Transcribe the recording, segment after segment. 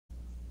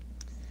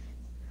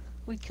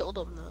We killed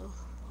him though.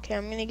 Okay,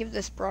 I'm gonna give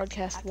this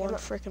broadcast 1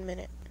 freaking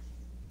minute.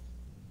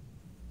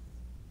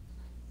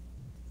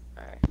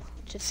 Alright.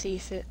 To see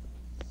if it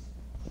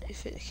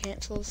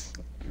cancels.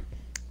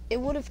 It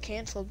would have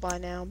canceled by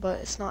now, but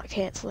it's not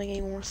canceling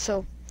anymore,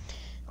 so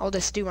I'll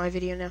just do my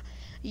video now.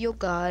 Yo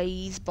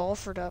guys,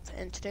 Balford up,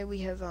 and today we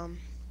have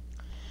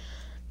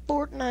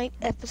Fortnite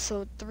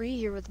episode 3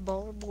 here with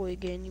Baller Boy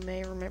again. You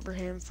may remember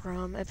him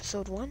from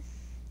episode 1.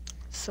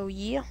 So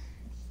yeah,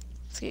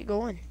 let's get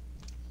going.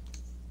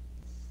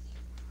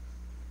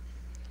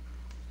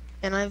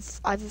 And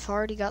I've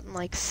already gotten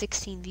like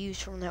 16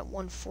 views from that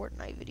one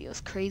Fortnite video.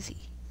 It's crazy.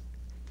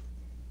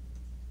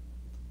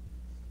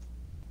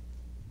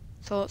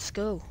 So let's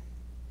go.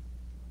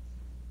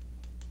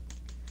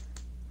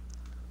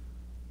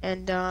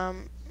 And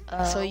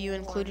so you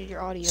included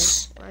your audio,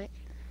 right?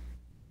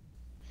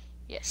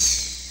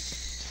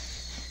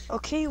 Yes.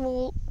 Okay,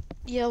 well,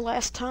 yeah,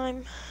 last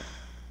time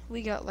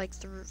we got like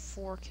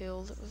 4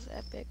 kills. It was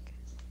epic.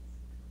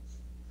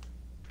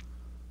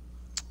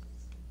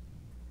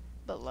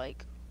 But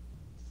like,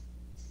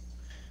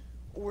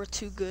 we're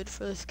too good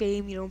for this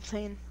game, you know what I'm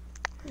saying?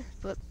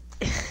 But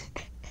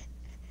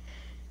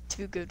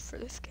too good for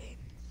this game.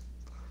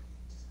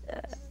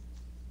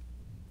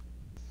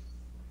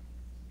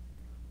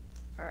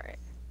 Alright.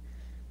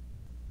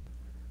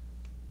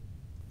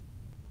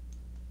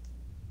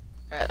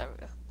 Alright, there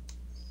we go.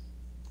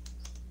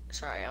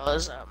 Sorry, I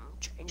was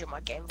changing my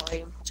game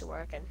volume to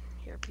where I can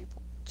hear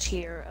people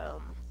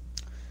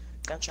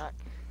gunshot.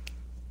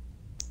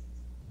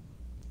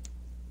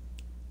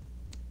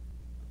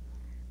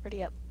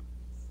 Ready up.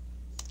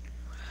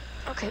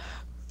 Okay.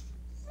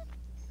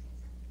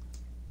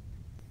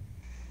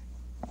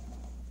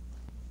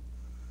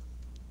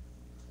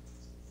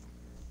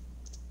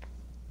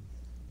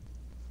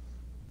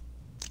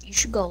 You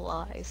should go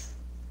live.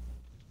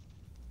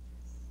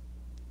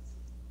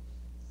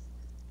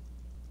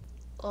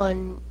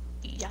 On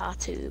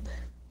YouTube.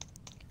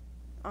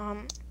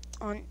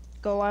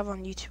 Go live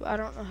on YouTube. I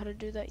don't know how to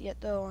do that yet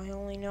though. I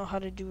only know how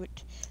to do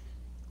it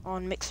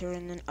on Mixer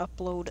and then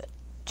upload it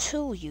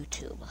to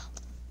YouTube.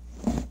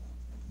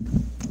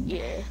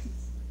 Yeah.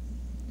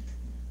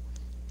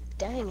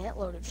 Dang, that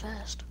loaded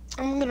fast.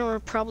 I'm gonna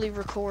probably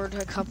record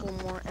a couple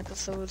more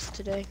episodes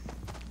today.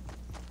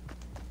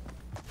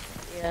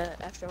 Yeah,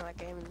 after my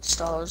game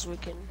installs, we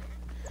can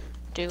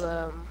do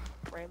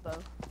Rainbow.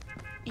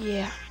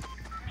 Yeah.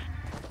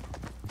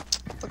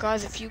 But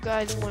guys, if you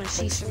guys want to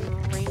see some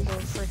Rainbow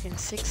frickin'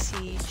 Six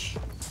Siege,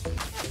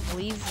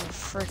 leave a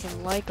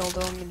frickin' like,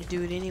 although I'm gonna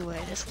do it anyway.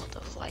 I just want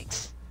those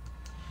likes.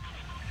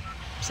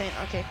 I'm saying,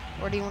 okay,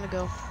 where do you want to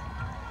go?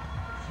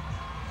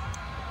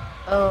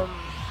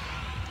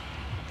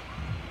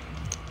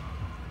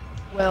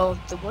 Well,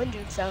 the one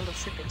dude found a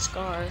freaking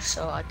scar,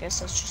 so I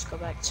guess let's just go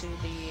back to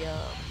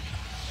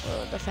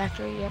The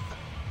factory, yep.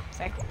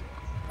 factory.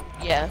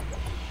 Yeah.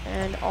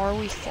 And are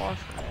we far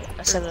from it?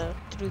 I said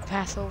Did we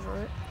pass over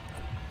it?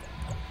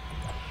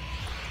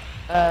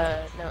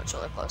 no, it's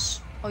really close.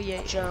 Oh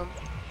yeah, Jump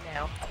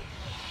now.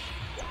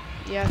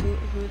 yeah.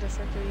 Who the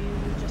frick are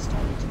you just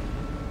talking to?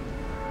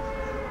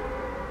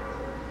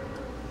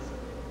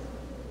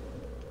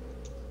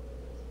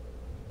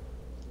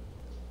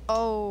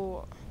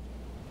 Oh.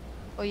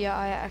 Oh yeah,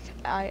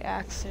 I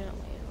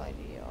accidentally invited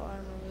you. Oh, I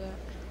remember that.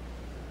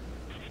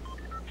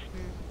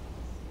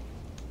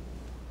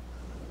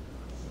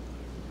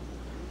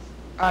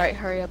 Alright,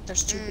 hurry up.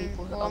 There's 2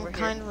 people Well, over I'm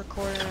here. kind of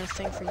recording a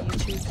thing for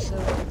YouTube,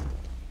 so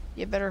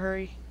you better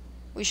hurry.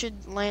 We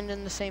should land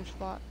in the same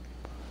spot.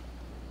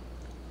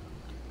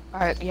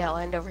 Alright, yeah,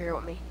 land over here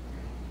with me.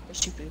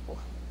 There's 2 people.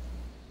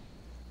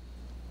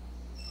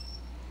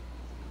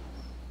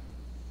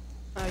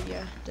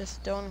 Yeah,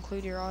 just don't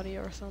include your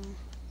audio or something.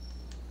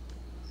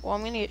 Well,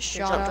 I'm gonna get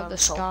shot jump out down of the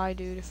this hole. sky,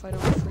 dude, if I don't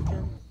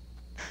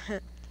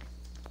freaking...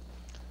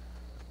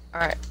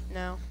 Alright.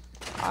 No.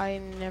 I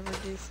never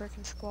do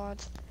freaking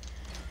squads.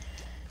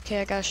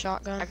 Okay, I got a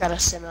shotgun. I got a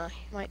semi.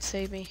 Might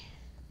save me.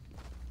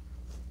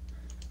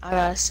 I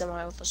got a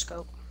semi with a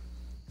scope.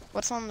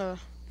 What's on the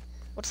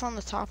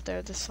top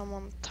there? There's some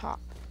on the top.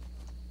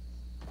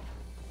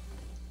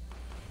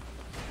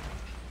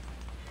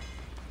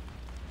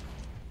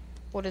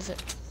 What is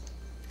it?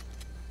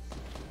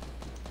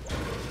 I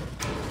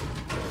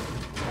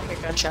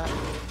hear gunshot.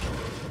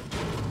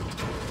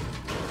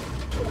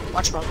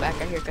 Watch my back,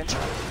 I hear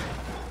gunshot.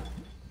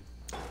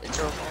 It's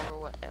a revolver,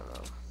 what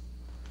ammo?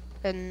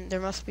 And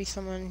there must be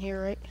someone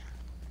here, right?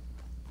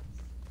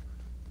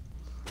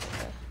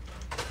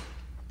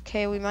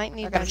 Okay, we might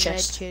need I got my a med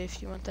chest. kit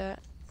if you want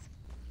that.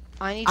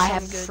 I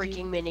have a good,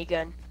 freaking dude.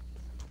 minigun.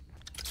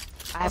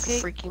 I have Okay.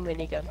 a freaking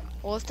minigun.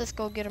 Well, let's just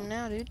go get him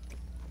now, dude.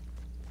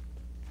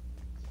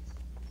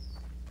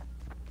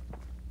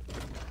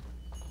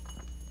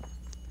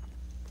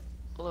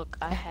 Look,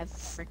 I have a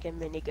freaking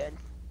minigun.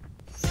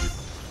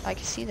 I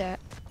can see that.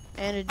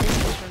 And a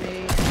disco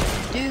grenade.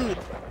 Dude,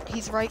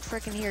 he's right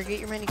frickin' here. Get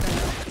your minigun.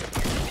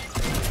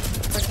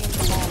 Frickin'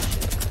 demolish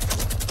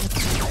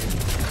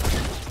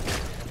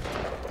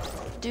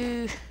it.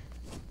 Dude.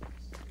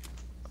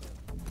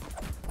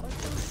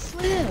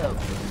 though.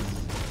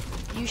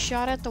 You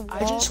shot at the I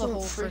wall just the went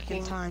whole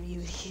freaking freaking- time.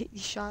 You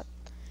shot.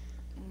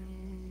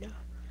 No,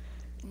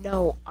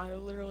 no, I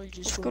literally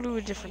just Let's go went to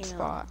a different ham.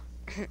 spot.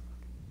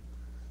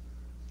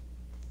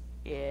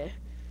 Yeah.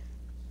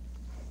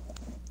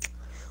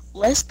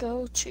 Let's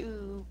go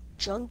to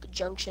Junk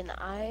Junction.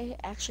 I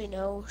actually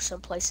know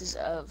some places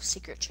of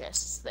secret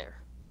chests there.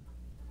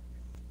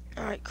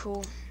 Alright,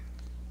 cool.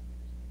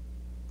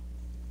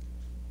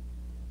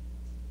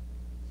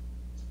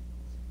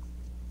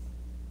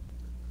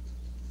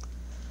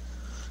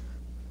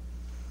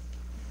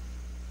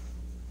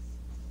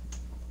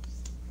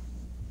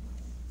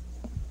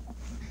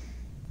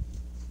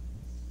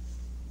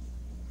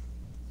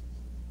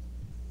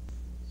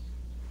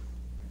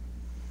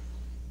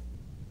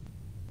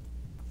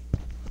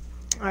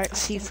 Alright,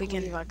 let's see if we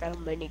can. I got a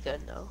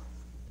minigun though.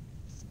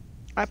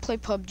 I play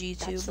PUBG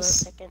too, That's the but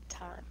second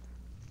time.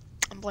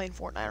 I'm playing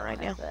Fortnite right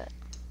I now. bet.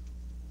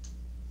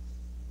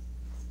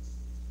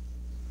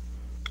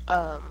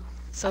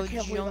 So I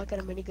can't believe I got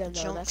a minigun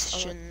though.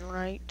 Junction,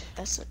 right?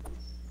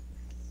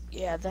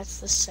 Yeah, that's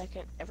the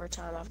second ever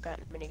time I've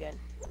gotten a minigun.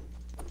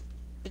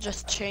 It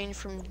just changed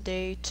from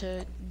day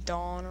to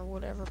dawn or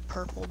whatever.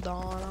 Purple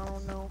dawn, I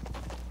don't know.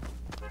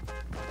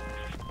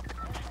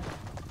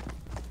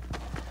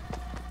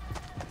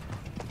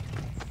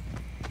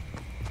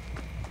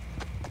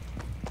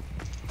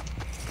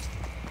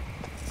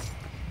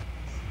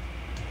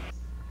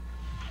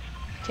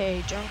 Okay,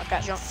 I've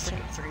got Junction.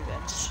 freaking 3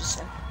 guns, she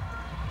said.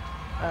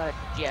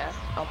 Yeah.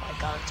 Oh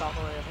my god, it's all the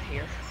way over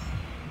here.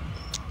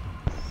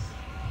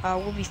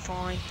 We'll be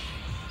fine.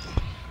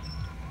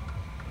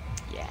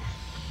 Yeah.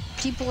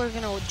 People are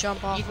gonna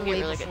jump off You can get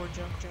way really before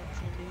Junction,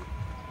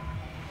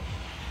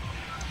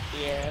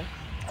 dude. Yeah.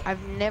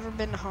 I've never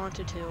been to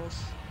Haunted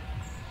Hills.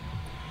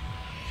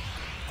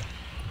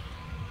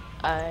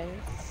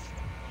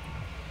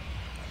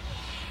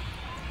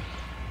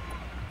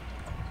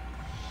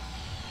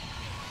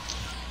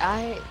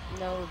 I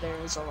know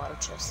there's a lot of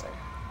chests there.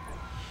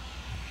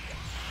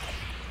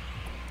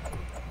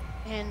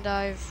 And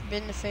I've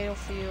been to Fatal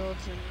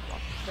Fields and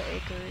the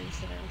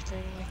Acres and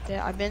everything like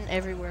that. I've been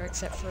everywhere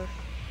except for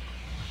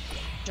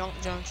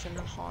Junction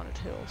and Haunted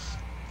Hills.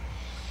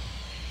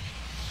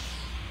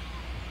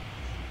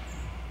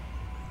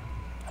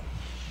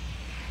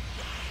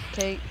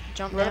 Okay,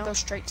 jump We're gonna now. go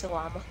straight to the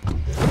llama.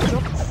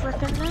 Jump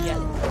frickin' now.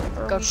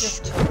 Yeah. Or Go we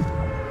just...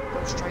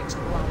 Go straight to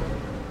the llama.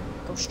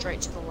 Go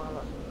straight to the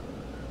llama.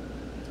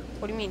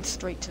 What do you mean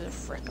straight to the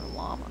frickin'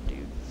 llama,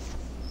 dude?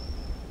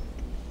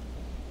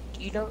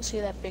 You don't see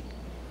that big...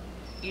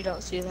 You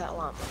don't see that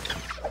llama.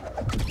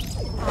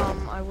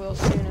 I will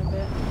soon a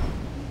bit.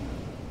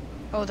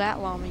 Oh, that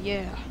llama,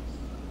 yeah.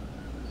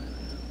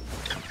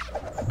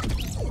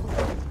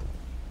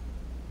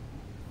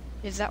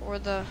 Is that where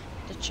the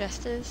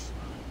chest is?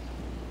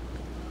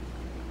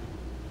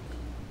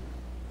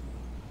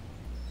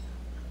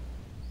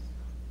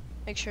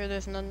 Make sure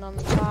there's none on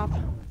the top.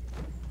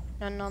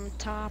 None on the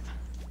top.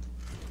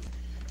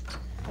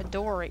 A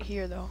door right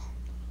here, though.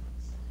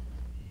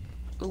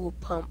 Ooh,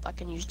 pump. I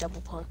can use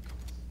double pump.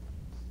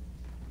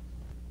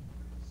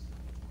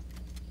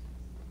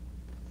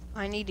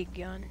 I need a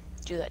gun.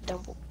 Do that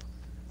double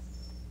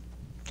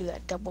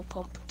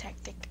pump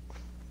tactic.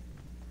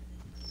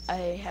 I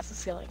have a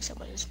feeling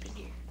someone has been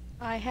here.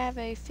 I have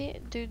a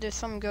fit. Dude, there's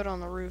something good on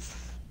the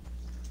roof.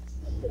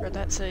 Or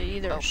that's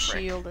either a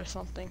frick. shield or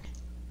something.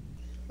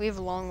 We have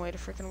a long way to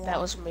freaking walk. That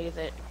was me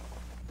that...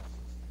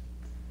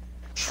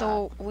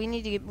 So, we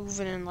need to get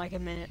moving in like a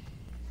minute.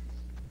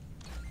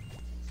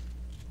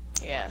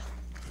 Yeah.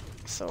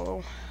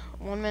 So,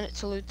 1 minute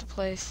to loot the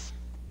place.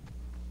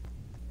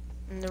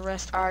 And the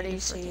rest I we already need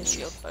to see a freaking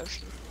shield use.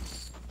 potion.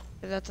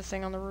 Is that the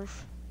thing on the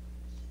roof?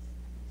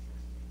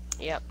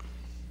 Yep.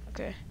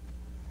 Okay.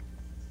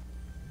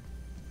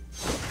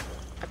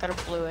 I got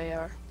a blue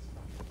AR.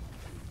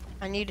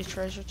 I need a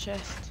treasure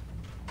chest.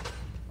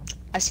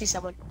 I see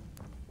someone,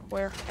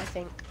 Where? I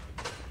think.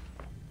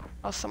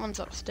 Oh, someone's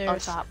On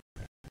upstairs. top.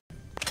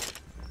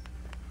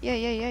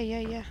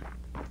 Yeah.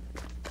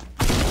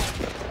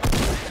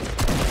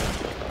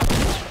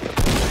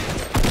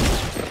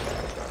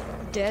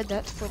 Dead,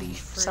 that's what he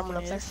freaking Someone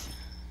up there. is.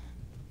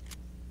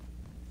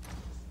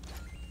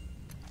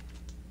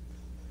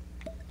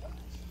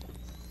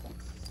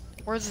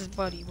 Where's his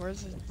buddy?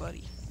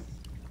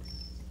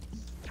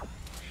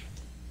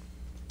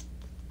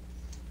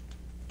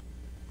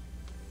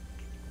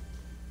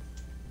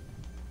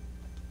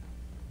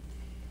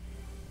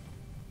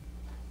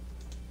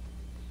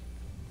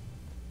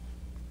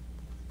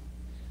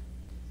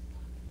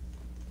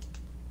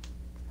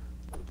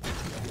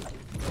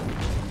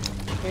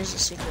 Here's a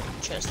secret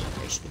chest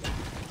location.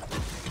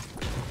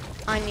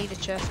 I need a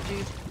chest,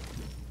 dude.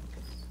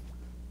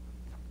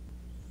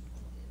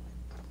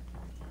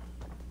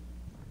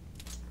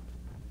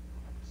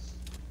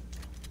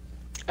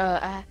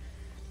 I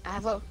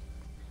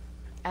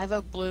have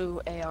a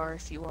blue AR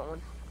if you want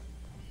one.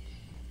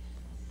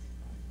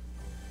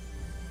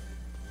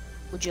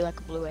 Would you like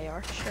a blue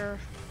AR? Sure.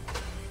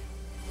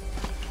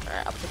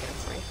 Alright, I'll pick it up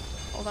for you.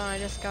 Hold on, I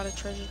just got a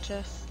treasure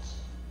chest.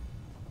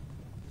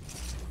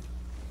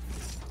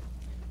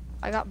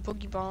 I got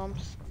boogie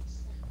bombs.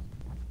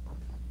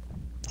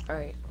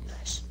 Alright,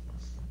 nice.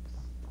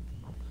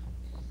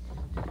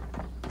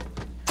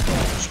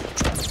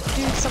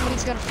 Dude,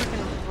 somebody's got a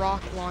freaking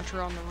rock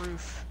launcher on the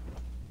roof.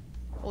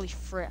 Holy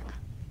frick.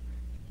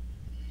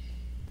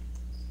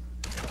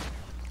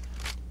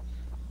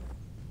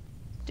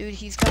 Dude,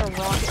 he's got a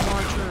rocket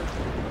launcher.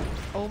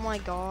 Oh my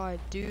god,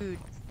 dude.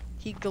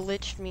 He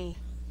glitched me.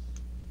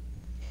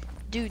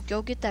 Dude,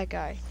 go get that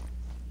guy.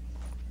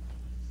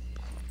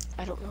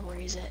 I don't know where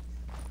he's at.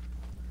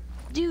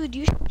 Dude,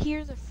 you should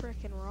hear the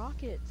frickin'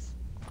 rockets.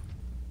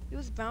 He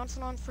was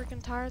bouncing on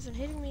frickin' tires and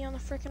hitting me on the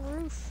frickin'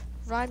 roof.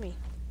 Ride me.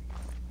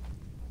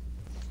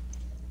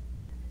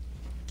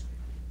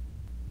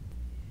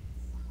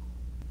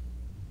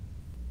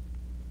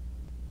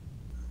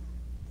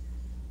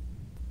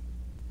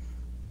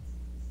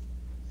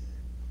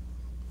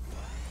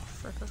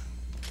 Fricker.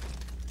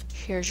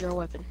 Here's your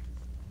weapon.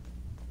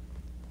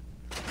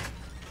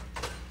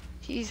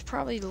 He's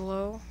probably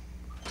low.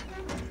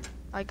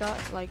 I got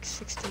like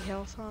 60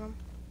 health on him.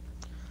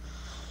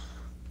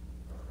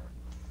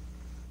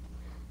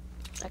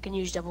 I can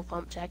use double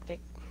pump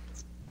tactic.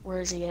 Where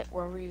is he at?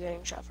 Where were you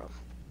getting shot from?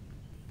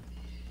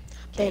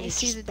 Can you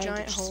see the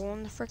giant hole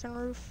in the frickin'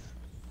 roof?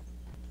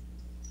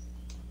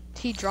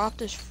 He dropped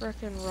his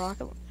frickin'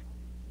 rocket.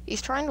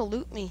 He's trying to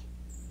loot me.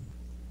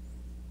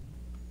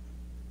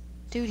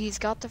 Dude, he's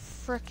got the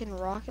frickin'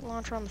 rocket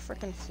launcher on the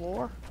frickin'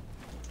 floor.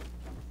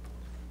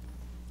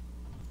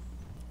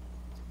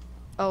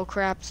 Oh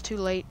crap, it's too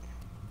late.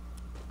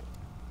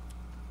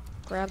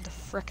 Grab the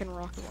frickin'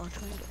 rocket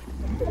launcher.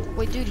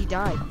 Wait, dude, he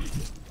died.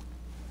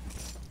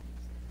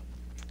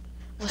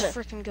 Let's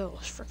frickin' go,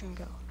 let's frickin'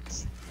 go.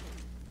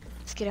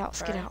 Let's get out,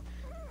 let's get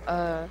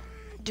out.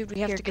 Dude,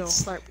 we have to go. Get the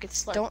slurp, get the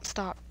slurp. Don't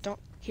stop, don't.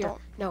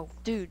 No.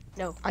 Dude,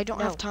 no. I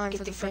don't have time get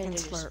for the frickin'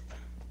 slurp.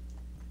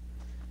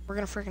 We're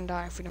gonna frickin'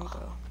 die if we don't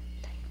go.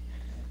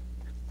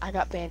 I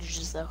got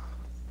bandages though.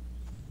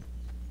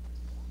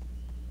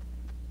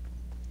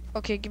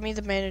 Okay, give me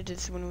the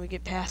bandages when we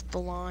get past the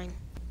line.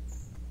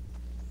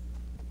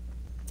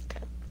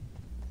 Okay.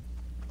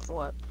 For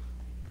what?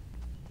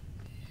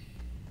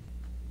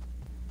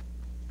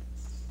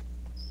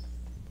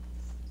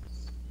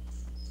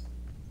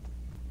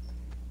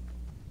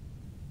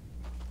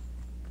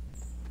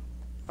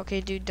 Okay,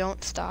 dude,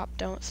 don't stop,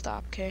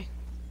 okay?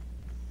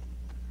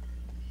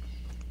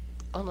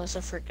 Unless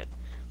I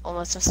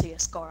see a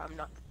scar, I'm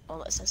not.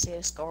 Unless I see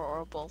a scar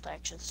or a bolt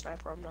action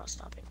sniper, I'm not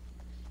stopping.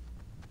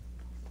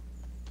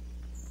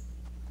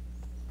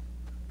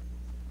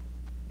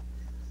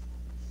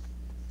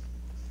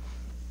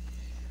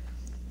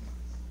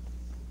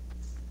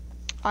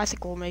 I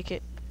think we'll make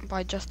it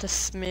by just a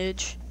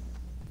smidge.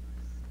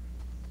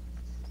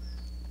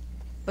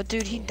 But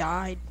dude, he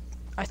died.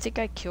 I think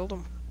I killed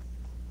him.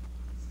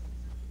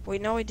 Wait,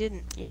 no, I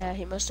didn't. Yeah,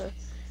 he must have.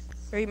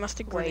 Or he must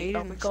have grenaded Wait,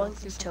 are we going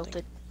through himself or something.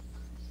 tilted?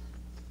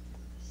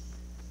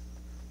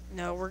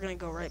 No, we're gonna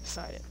go right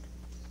beside it.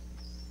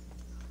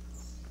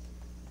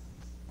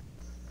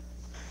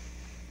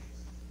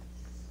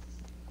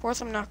 Of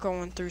course I'm not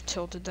going through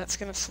tilted, that's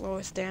gonna slow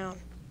us down.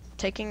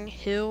 Taking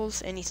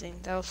hills, anything,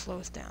 that'll slow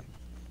us down.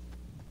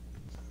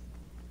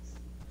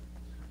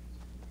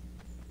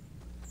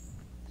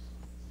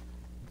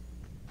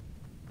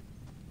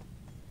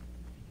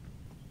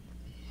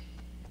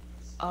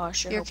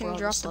 Sure. Here, can you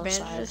drop the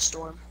bandages?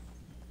 Storm.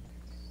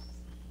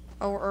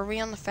 Oh, are we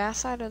on the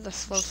fast side or the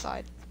slow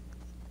side?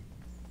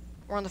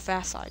 We're on the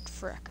fast side,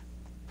 frick.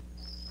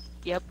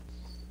 Yep.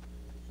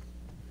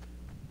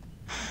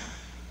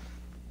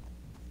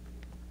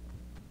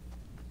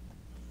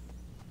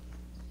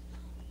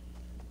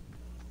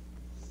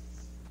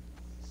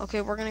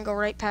 Okay, we're gonna go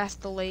right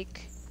past the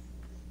lake.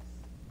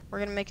 We're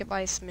gonna make it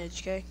by a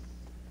smidge, okay?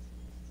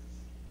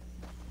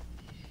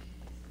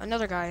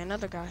 Another guy,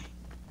 another guy.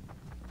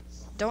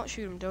 Don't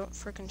shoot him, don't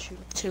frickin' shoot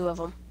him. Two of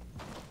them.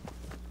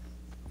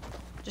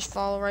 Just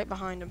follow right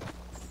behind him.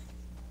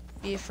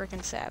 Be a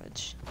frickin'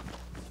 savage.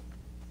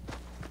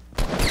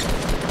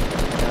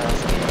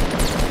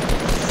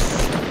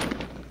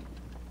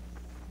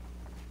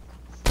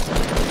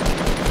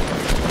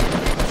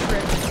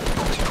 Frick.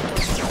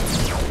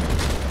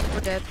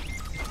 We're dead.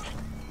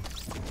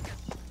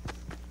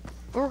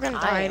 We're gonna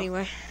die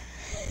anyway.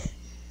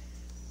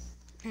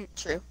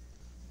 True.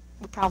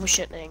 We probably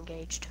shouldn't have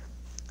engaged.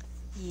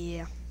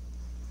 Yeah.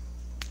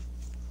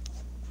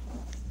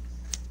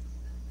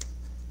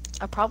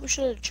 I probably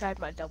should have tried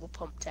my double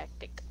pump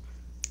tactic.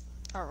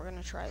 Alright, we're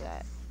gonna try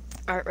that.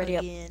 Alright, ready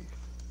again. up.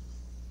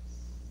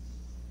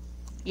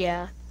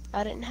 Yeah,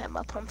 I didn't have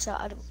my pumps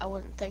out. I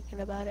wasn't thinking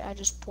about it. I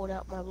just pulled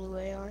out my blue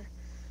AR.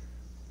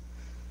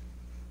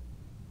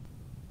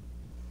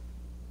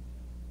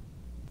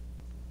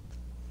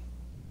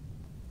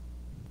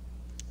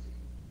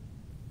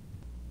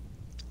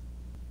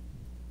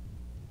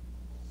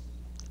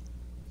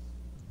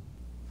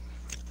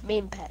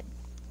 Main pad.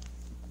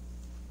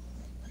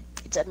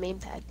 It's a main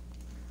pad.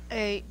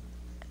 Hey,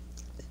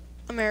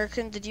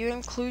 American, did you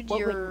include What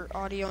your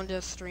audio into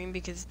the stream?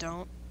 Because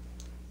don't.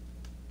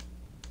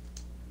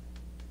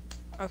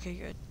 Okay,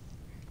 good.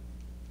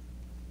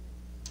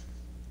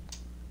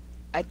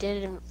 I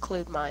did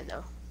include mine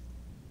though.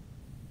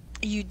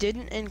 You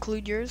didn't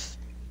include yours?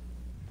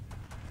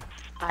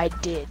 I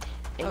did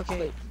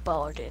include. Okay.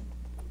 Baller did.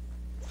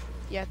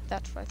 Yeah,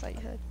 that's what I thought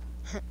you had.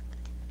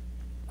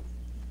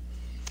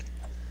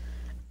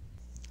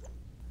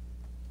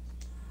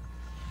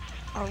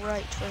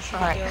 Alright, where should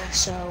we go?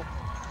 So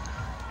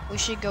We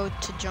should go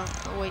to junk.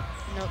 Oh, wait,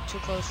 no, too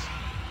close.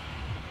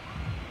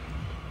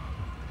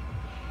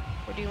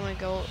 Where do you want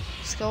to go?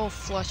 Let's go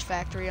Flush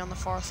Factory on the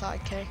far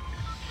side, okay?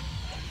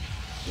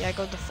 Yeah,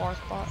 go to the far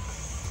spot.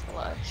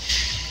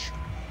 Flush.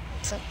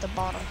 It's at the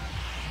bottom.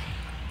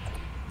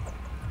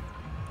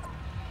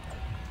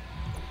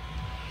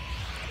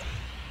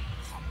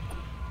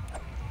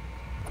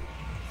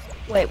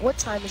 Wait, what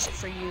time is it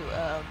for you?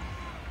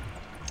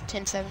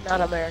 10:17. Not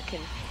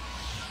American.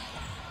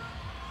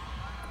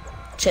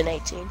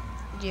 10:18.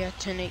 Yeah,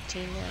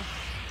 10:18. Yeah.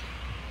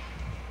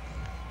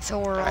 So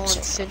we're all Alright, in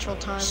so Central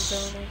Time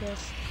Zone, I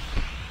guess.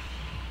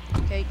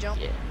 Okay, jump.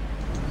 Yeah.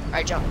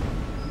 Alright, jump.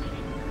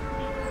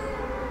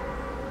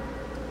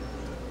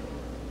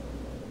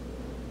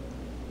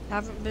 I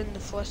haven't been to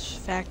Flush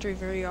Factory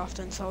very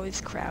often. It's always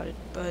crowded,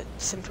 but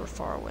since we're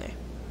far away.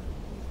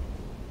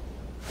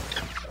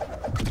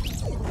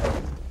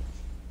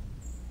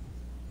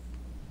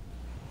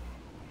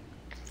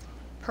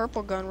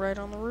 Purple gun right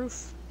on the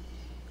roof.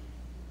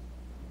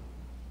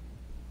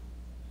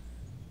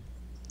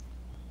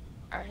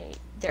 Alright,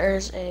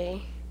 there's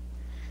a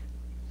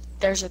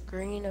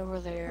green over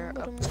there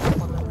up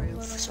top on the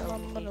roof, so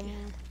we need,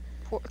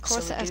 of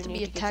course, it has to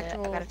be a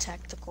tactical. I got a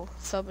tactical.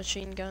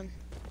 Submachine gun.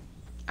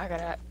 I got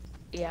a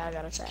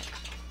tac.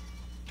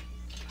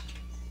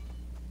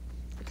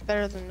 It's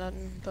better than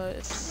nothing, but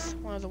it's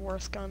one of the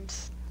worst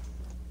guns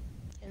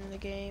in the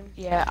game.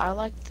 Yeah, I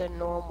like the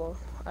normal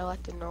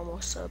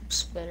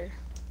subs better.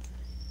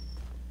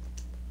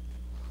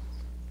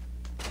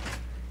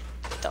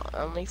 The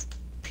only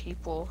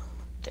people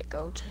that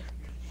go to.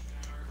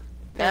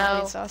 Apparently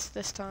No. it's us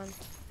this time.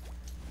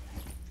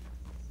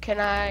 Can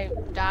I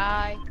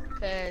die?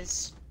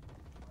 Cause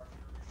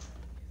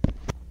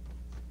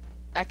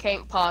I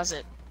can't pause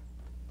it.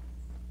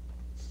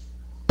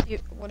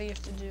 What do you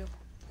have to do?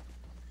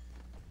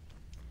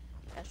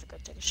 I have to go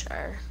take a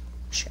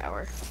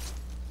shower.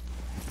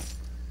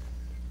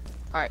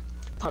 Alright,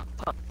 pump.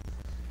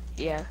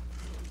 Yeah,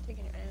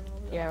 Taking your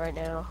ammo. yeah, right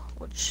now,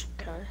 which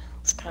kind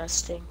of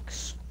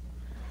stinks.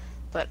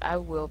 But I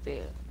will be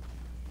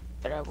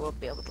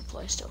able to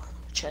play still.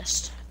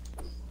 Chest.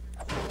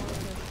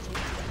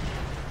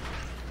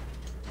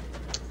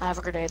 I have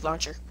a grenade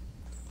launcher.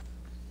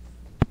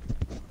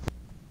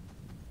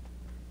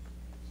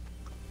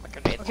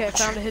 Okay, I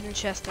found a hidden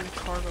chest in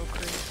cargo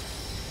crate.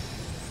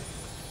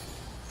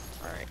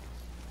 Alright.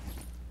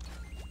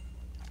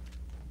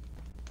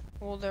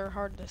 Well, they're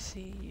hard to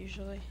see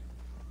usually.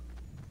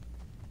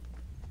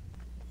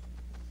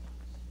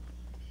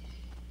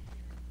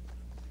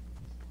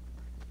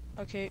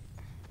 Okay.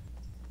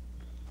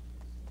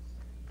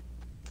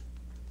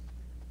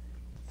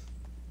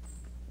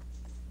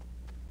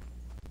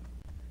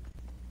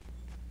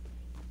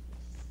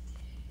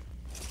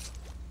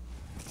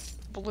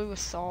 Blue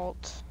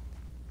assault.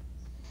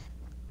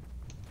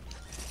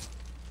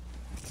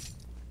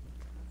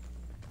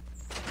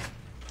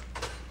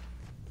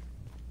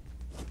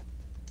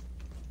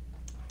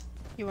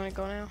 You wanna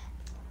go now?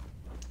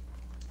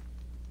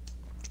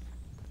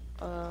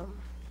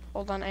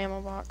 Hold on,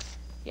 ammo box.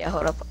 Yeah,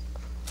 hold up.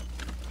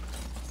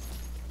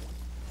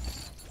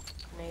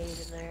 Grenade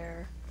in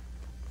there.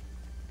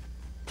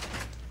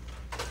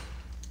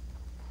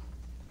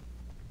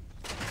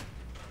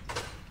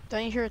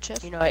 Don't you hear a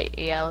chest? You know what?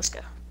 Yeah, let's go.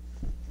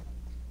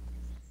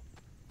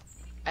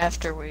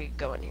 After we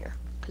go in here,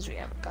 because we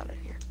haven't gone in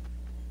here.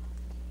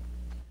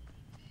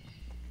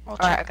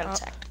 Alright, I got a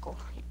tactical.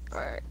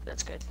 Alright,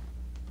 that's good.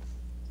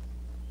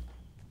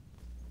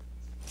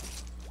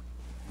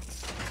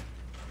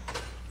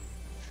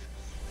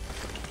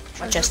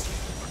 My chest.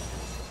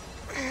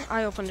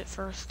 I opened it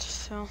first,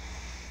 so.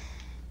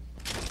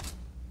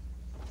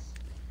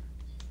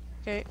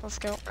 Okay, let's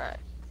go. Alright.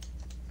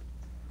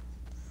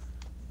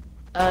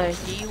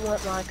 Do you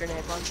want my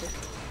grenade launcher?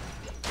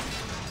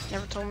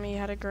 Never told me you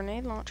had a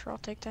grenade launcher. I'll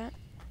take that.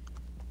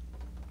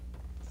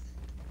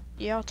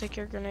 Yeah, I'll take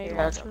your grenade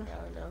launcher.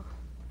 No.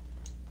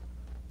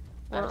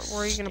 Where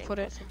are you gonna put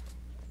it?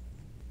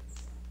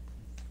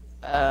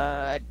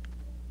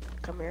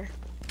 Come here.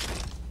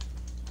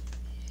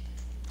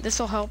 This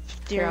will help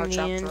Here, I'll during the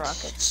drop end. the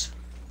rockets.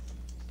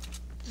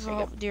 This will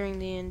help during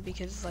the end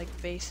because, like,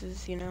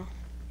 bases, you know.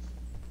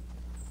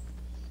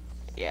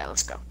 Yeah,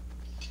 let's go.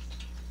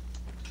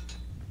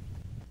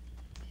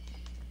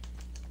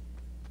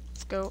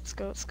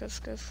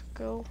 Let's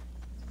go.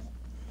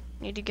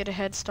 Need to get a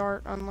head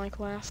start, unlike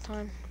last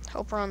time.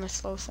 Hope we're on the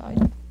slow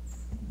side.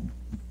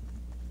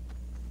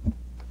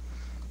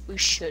 We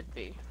should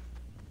be.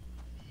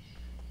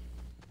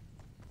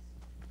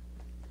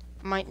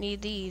 Might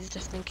need these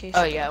just in case.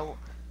 Oh yeah,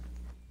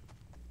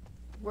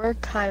 we're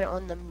kind of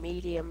on the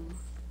medium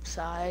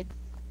side.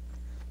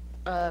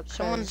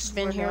 Someone's 'Cause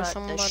been we're here, not the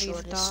somebody's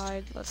shortest.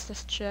 died. Let's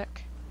just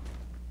check.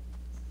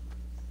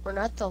 We're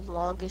not the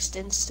longest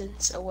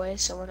distance away,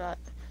 so we're not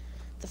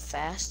the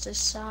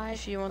fastest side.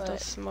 If you want those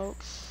but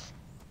smokes.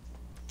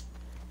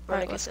 we're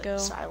Alright, gonna let's get go.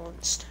 them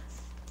silenced.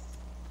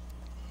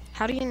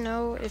 How do you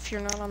know if you're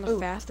not on the Ooh,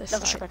 fastest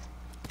double side?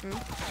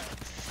 shotgun.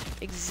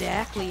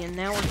 Exactly, and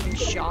now we're getting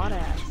shot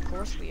at. Of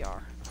course we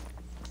are.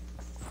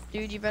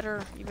 Dude, you better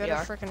are.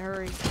 frickin'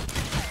 hurry.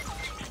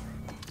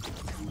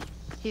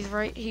 He's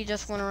right, he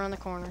just went around the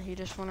corner. He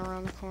just went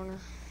around the corner.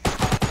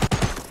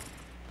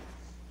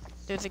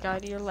 There's a guy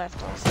to your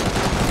left also.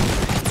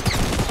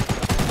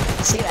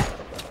 See that?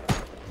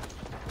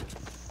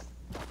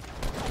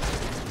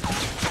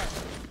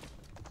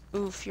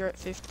 Oof, you're at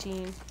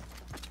 15.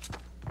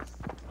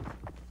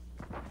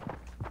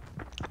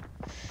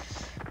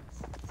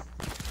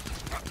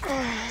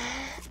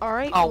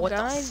 Alright, Oh, well, what the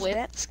guys, flip?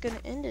 that's gonna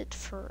end it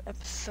for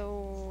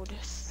episode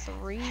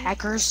 3.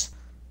 Hackers. So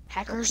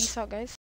Hackers. peace out, guys.